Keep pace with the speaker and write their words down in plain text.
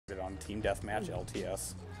on Team Deathmatch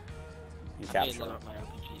LTS and capture it.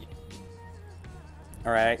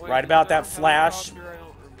 Alright, right about that flash.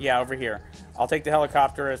 Yeah, over here. I'll take the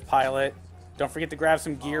helicopter as pilot. Don't forget to grab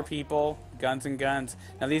some gear, people. Guns and guns.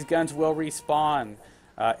 Now, these guns will respawn.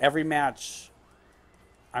 Every match,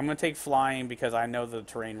 I'm going to take flying because I know the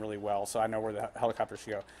terrain really well, so I know where the helicopter should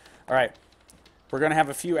go. Alright, we're going to have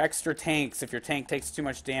a few extra tanks if your tank takes too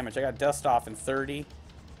much damage. I got dust off in 30.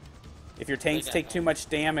 If your tanks take too much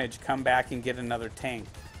damage, come back and get another tank.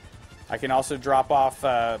 I can also drop off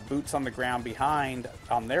boots on the ground behind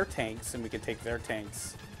on their tanks, and we can take their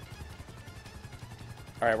tanks.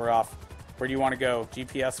 Alright, we're off. Where do you want to go?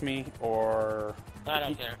 GPS me, or... I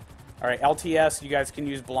don't care. Alright, LTS, you guys can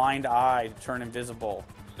use Blind Eye to turn invisible.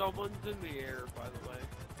 Someone's in the air, by the way.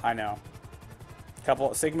 I know.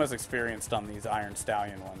 Sigma's experienced on these Iron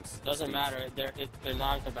Stallion ones. Doesn't matter. They're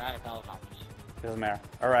non-combative helicopters. Doesn't matter.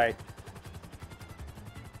 Alright.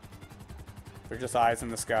 They're just eyes in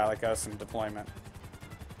the sky like us in deployment.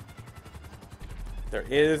 There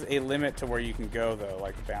is a limit to where you can go, though,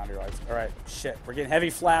 like the boundary lights. Alright, shit. We're getting heavy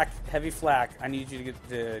flak. Heavy flak. I need you to get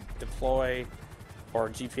to deploy or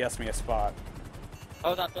GPS me a spot.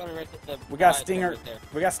 Oh, that's the one right there. We got Stinger.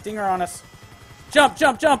 We got Stinger on us. Jump,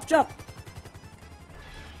 jump, jump, jump!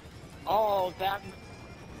 Oh, that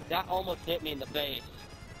almost hit me in the face.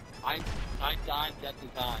 I died just in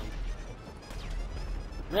time.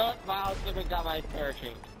 Really? Wow, I got my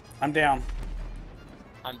parachute. I'm down.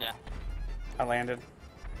 I'm down. I landed.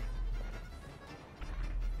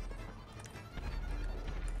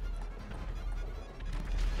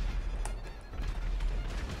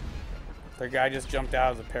 Their guy just jumped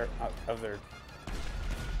out of their...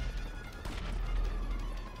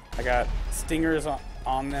 I got Stingers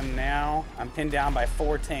on them now. I'm pinned down by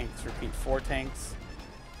 4 tanks. Repeat, 4 tanks.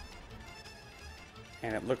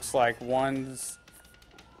 And it looks like one's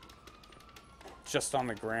just on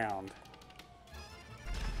the ground.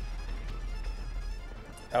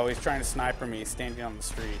 Oh, he's trying to sniper me, standing on the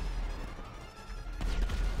street.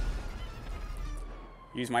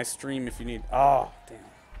 Use my stream if you need... Oh, damn.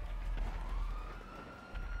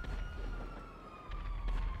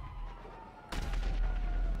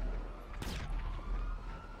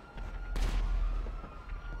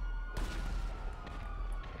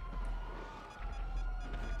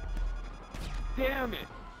 Damn it!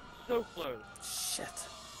 So close. Shit.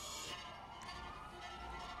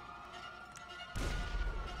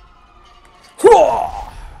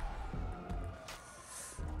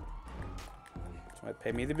 Might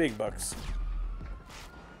pay me the big bucks.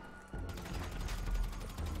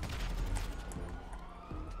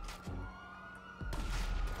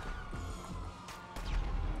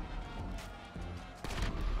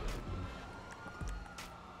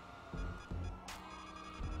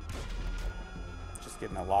 Just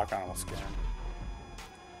getting a lock on almost scared.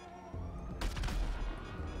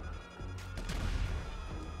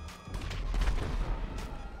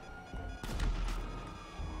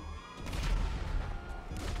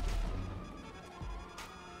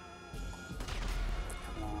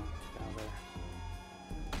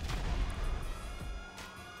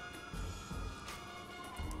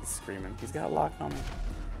 Screaming. He's got a lock on me.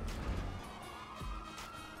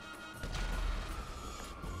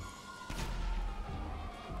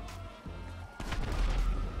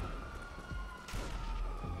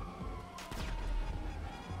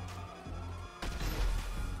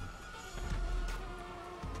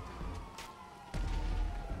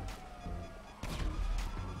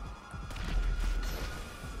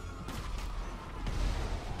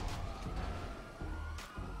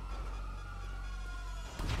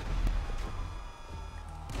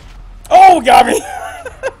 Oh, got me!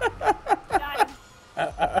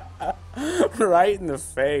 Right in the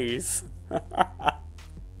face.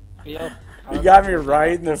 You got me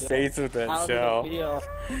right in the face with that shell.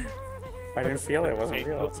 I didn't feel it. It wasn't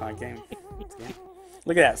real. It's not a game. It's a game.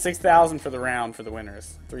 Look at that. 6,000 for the round for the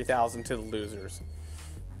winners. 3,000 to the losers.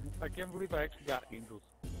 I can't believe I actually got angels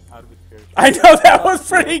out of his parachute. I know, that was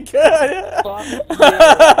pretty good!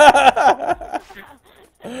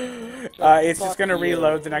 It's just going to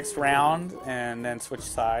reload the next round and then switch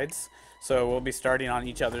sides. So we'll be starting on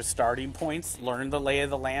each other's starting points. Learn the lay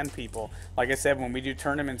of the land, people. Like I said, when we do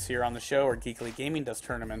tournaments here on the show, or Geekly Gaming does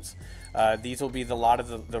tournaments, these will be the lot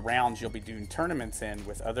of the rounds you'll be doing tournaments in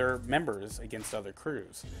with other members against other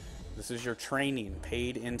crews. This is your training,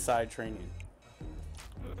 paid inside training.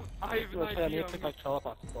 I have an idea. I have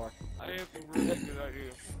a really good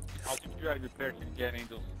idea. I'll teach you out of your parachute and get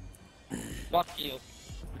angels. Fuck you.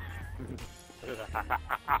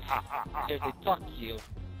 Fuck you.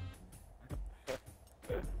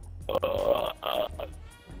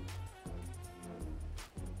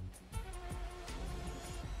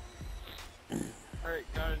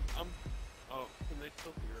 guys, oh, can they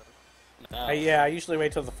still hear us? No. Yeah, I usually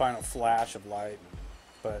wait till the final flash of light,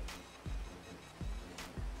 but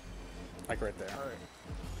like right there. Alright.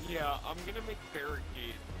 Yeah, I'm gonna make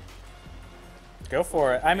barricades. Go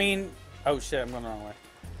for it. I mean, oh shit, I'm going the wrong way.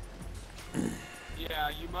 Yeah,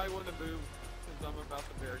 you might want to move, because I'm about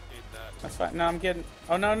to barricade that. That's fine. No, I'm getting.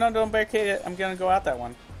 Oh no, no, don't barricade it. I'm gonna go out that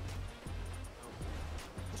one.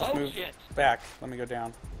 Just Oh move shit! back. Let me go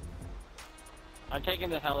down. I'm taking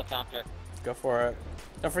the helicopter. Go for it.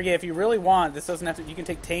 Don't forget, if you really want, this doesn't have to. You can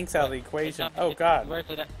take tanks out of the equation. Oh god. Where's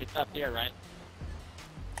it? It's up here, right?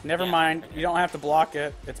 Never Yeah, mind. okay. You don't have to block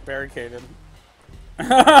it. It's barricaded. Did you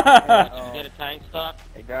get a tank stop?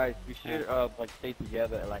 Hey guys, we should like stay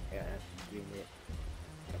together like as a unit.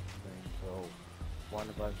 So one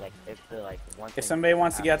of us like if the like one. If somebody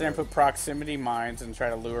wants to get out there and put proximity mines and try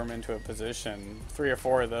to lure them into a position, 3 or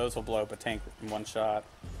 4 of those will blow up a tank in one shot.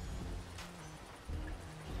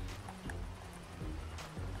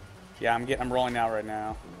 Yeah, I'm rolling out right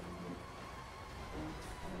now.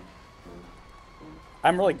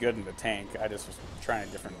 I'm really good in the tank. I just was trying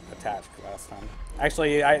a different attack last time.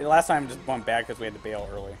 Actually, last time just went back because we had to bail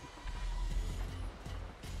early.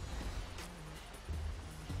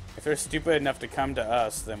 If they're stupid enough to come to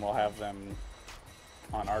us, then we'll have them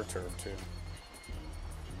on our turf too.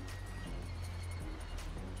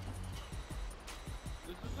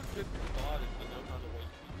 This is a good spot if you know how to wait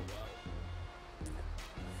people out.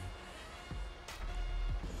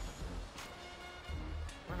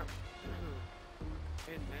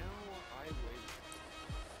 And now I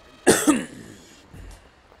wait.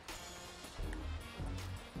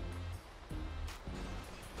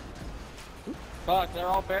 Fuck! They're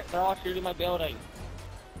all shooting my building.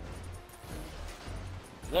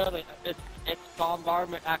 Literally, it's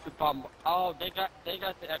bombardment after bomb. Oh, they got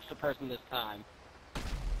the extra person this time.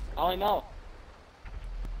 Oh no.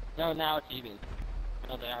 No, now it's even.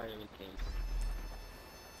 No, they are even teams.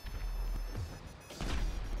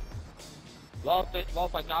 Well,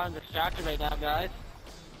 if I got them distracted right now, guys.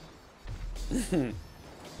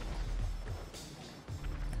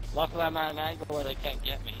 Luckily, I'm at an angle where they can't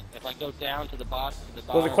get me. If I go down to the bottom,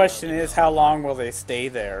 Well, the question is, how long will they stay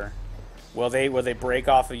there? Will they break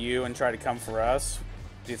off of you and try to come for us?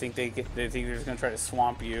 Do you think do you think they're just gonna try to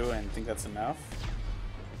swamp you and think that's enough?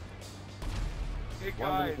 Hey One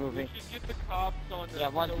guys, we moving. should get the cops on them Yeah,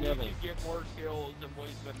 one's so we moving. can get more kills and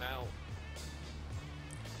wait them out.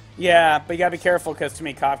 Yeah, but you gotta be careful because too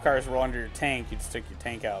many cop cars roll under your tank. You'd stick your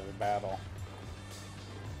tank out of the battle.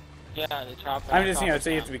 Yeah, the chopper. I'm just, so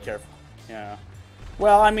you have to be careful. Yeah.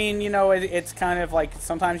 Well, I mean, it's kind of like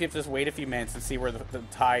sometimes you have to just wait a few minutes and see where the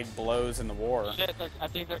tide blows in the war. Shit, I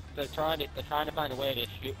think they're trying to find a way to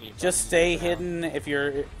shoot me. Just stay hidden. If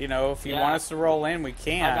you're, if you want us to roll in, we I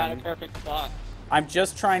got a can. perfect spot. I'm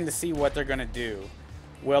just trying to see what they're gonna do.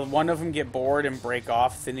 Will one of them get bored and break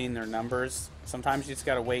off, thinning their numbers? Sometimes you just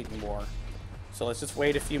gotta wait in war. So let's just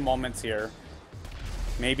wait a few moments here.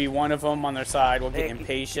 Maybe one of them on their side will get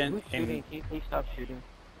impatient Who's and shooting? Can you please stop shooting?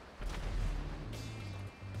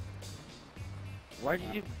 Why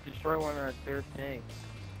did you destroy one of our third tank?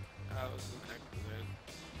 That was an accident.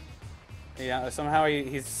 yeah, somehow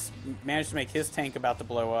he's managed to make his tank about to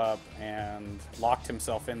blow up and locked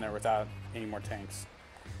himself in there without any more tanks.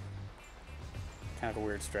 Kind of a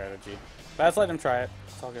weird strategy. But let's let him try it.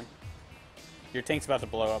 It's all good. Your tank's about to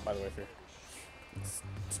blow up, by the way, if you're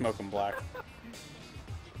smoking black.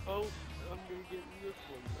 Oh, I'm gonna get this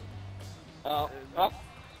one then. Oh.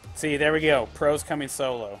 See, there we go. Pro's coming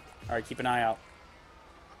solo. Alright, keep an eye out.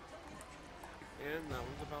 And that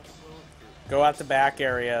was about to blow up too. Go out the back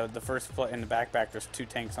area. The first in the back, there's 2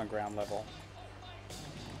 tanks on ground level.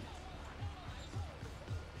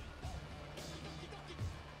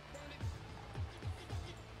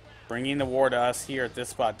 Bringing the war to us here at this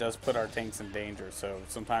spot does put our tanks in danger, so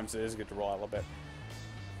sometimes it is good to roll out a little bit.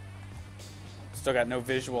 Still got no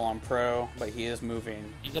visual on Pro, but he is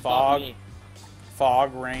moving. He's above Fog, me.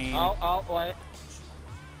 fog, rain. Oh, wait.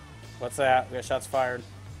 What's that? We got shots fired.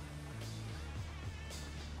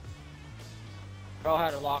 Go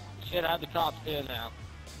ahead and lock. Shit, I have the cops here now.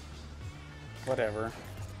 Whatever.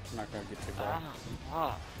 I'm not gonna get too far.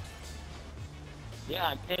 Ah, fuck. Yeah,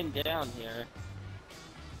 I'm pinned down here.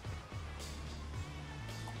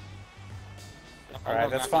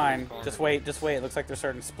 Alright, that's fine. Just wait, just wait. It looks like they're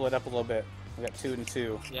starting to split up a little bit. We got 2 and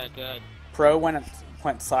 2. Yeah, good. Pro went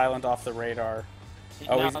silent off the radar.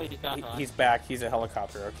 Oh, back on. he's back. He's a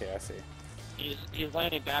helicopter. Okay, I see. He's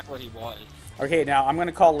landing back where he was. Okay, now I'm going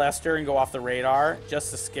to call Lester and go off the radar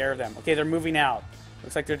just to scare them. Okay, they're moving out.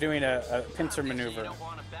 Looks like they're doing a pincer maneuver. You don't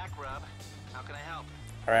want a back rub. How can I help?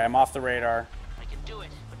 Alright, I'm off the radar. I can do it,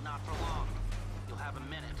 but not for long. You'll have a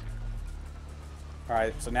minute.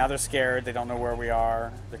 Alright, so now they're scared. They don't know where we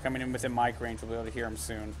are. They're coming in within mic range. We'll be able to hear them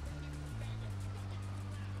soon.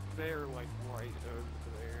 They're like right over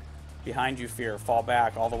there. Behind you, Fear. Fall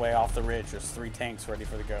back all the way off the ridge. There's 3 tanks ready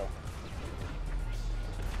for the go.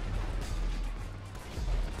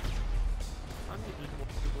 I'm just wondering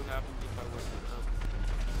what happens if I wake them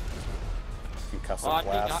up. Concussive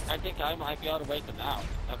blast. I think I might be able to wait them out.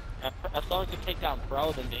 As long as you take down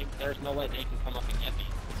Pro, then there's no way they can come up and get me.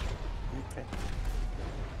 Okay.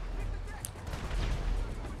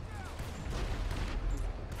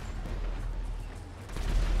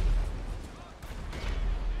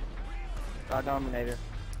 Star Dominator.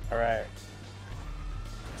 Alright.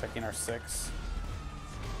 Checking our 6.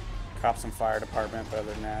 Cops and fire department, but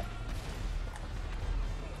other than that.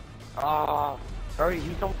 Sorry,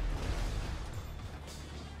 he's so...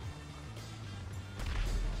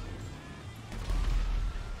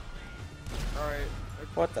 Alright.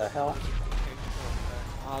 What the hell?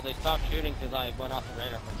 They stopped shooting because I went off the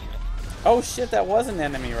radar for a minute. Oh shit, that was an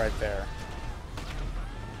enemy right there.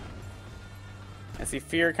 And see,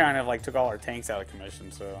 Fear kind of like took all our tanks out of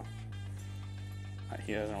commission, so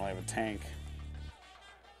he doesn't really have a tank.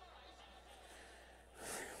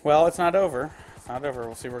 Well, it's not over. It's not over.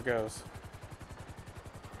 We'll see where it goes.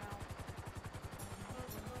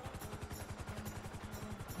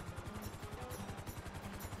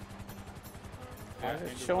 Why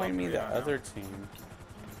is it showing me the other team?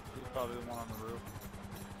 He's probably the one on the roof.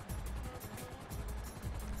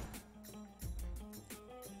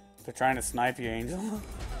 They're trying to snipe you, Angel.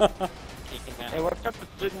 Hey, what's up with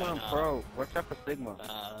Sigma and Pro? What's up with Sigma?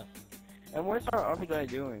 And what's our other guy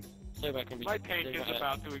doing? Sigma can be. My tank is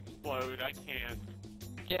about to explode. I can't.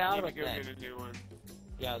 Get out of Need it. to go get a new one.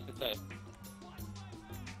 Yeah, I was gonna say.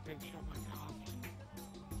 Oh my god.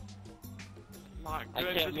 Not I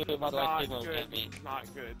good. can't This move, is otherwise not Sigma will good. get me. This is not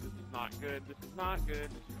good. This is not good. This is not good.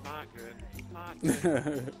 This is not good. This is not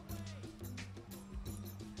good.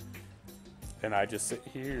 And I just sit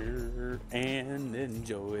here and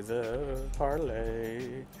enjoy the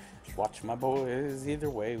parlay. Watch my boys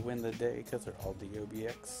either way win the day, because they're all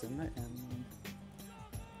DOBX in the end.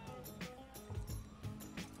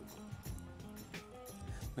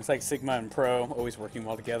 Looks like Sigma and Pro always working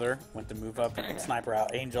well together. Went to move up and sniper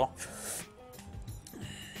out Angel.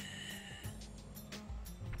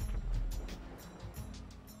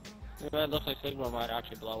 It looks like Sigma might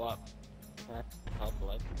actually blow up.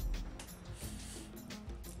 Hopefully.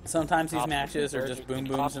 Sometimes these matches are just boom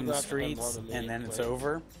booms in the streets and then it's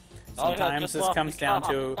over. Sometimes this comes down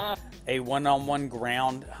to a one-on-one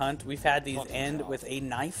ground hunt. We've had these end with a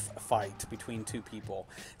knife fight between 2 people.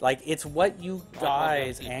 Like, it's what you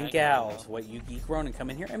guys and gals, what you Geek Ronin come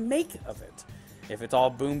in here and make of it. If it's all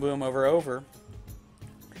boom boom over,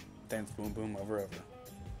 then it's boom boom over.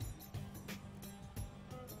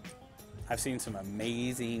 I've seen some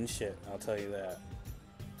amazing shit, I'll tell you that.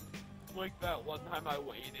 Like that one time I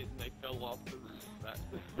waited and they fell off the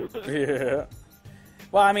roof. Yeah.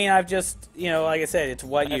 Well, I mean, I've just, you know, like I said, it's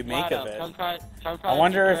what you make of it. I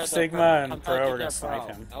wonder if Sigma and Pro are going to snipe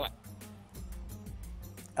him.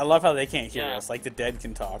 I love how they can't hear us. Like, the dead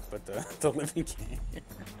can talk, but the living can't hear.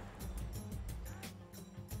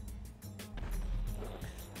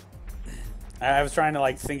 I was trying to,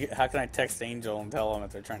 like, think, how can I text Angel and tell him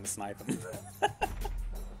if they're trying to snipe him?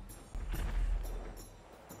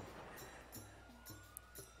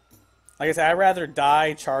 Like I said, I'd rather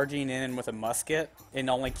die charging in with a musket and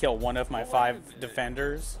only kill one of my 5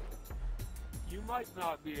 defenders. You might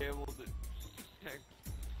not be able to text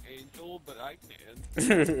Angel, but I can.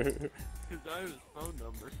 Because I have his phone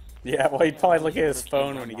number. Yeah, well, he'd probably look at his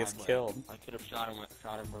phone when he gets killed. I could have shot him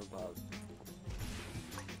from above.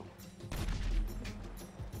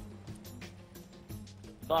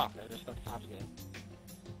 Fuck, I just got the top game.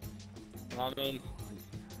 I mean...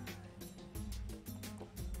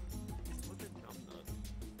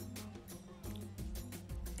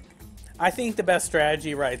 I think the best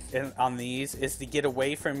strategy on these is to get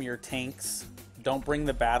away from your tanks. Don't bring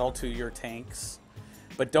the battle to your tanks.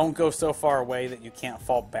 But don't go so far away that you can't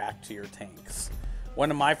fall back to your tanks.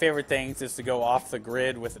 One of my favorite things is to go off the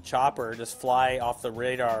grid with a chopper, just fly off the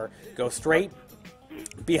radar, go straight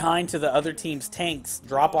behind to the other team's tanks,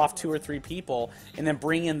 drop off 2 or 3 people, and then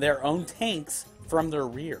bring in their own tanks from their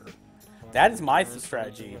rear. That is my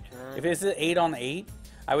strategy. If it's an 8-on-8,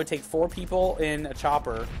 I would take 4 people in a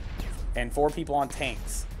chopper and 4 people on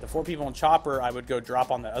tanks. The 4 people on chopper, I would go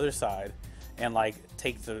drop on the other side and like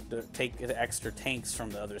take the extra tanks from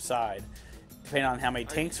the other side. Depending on how many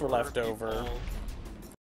tanks were left over.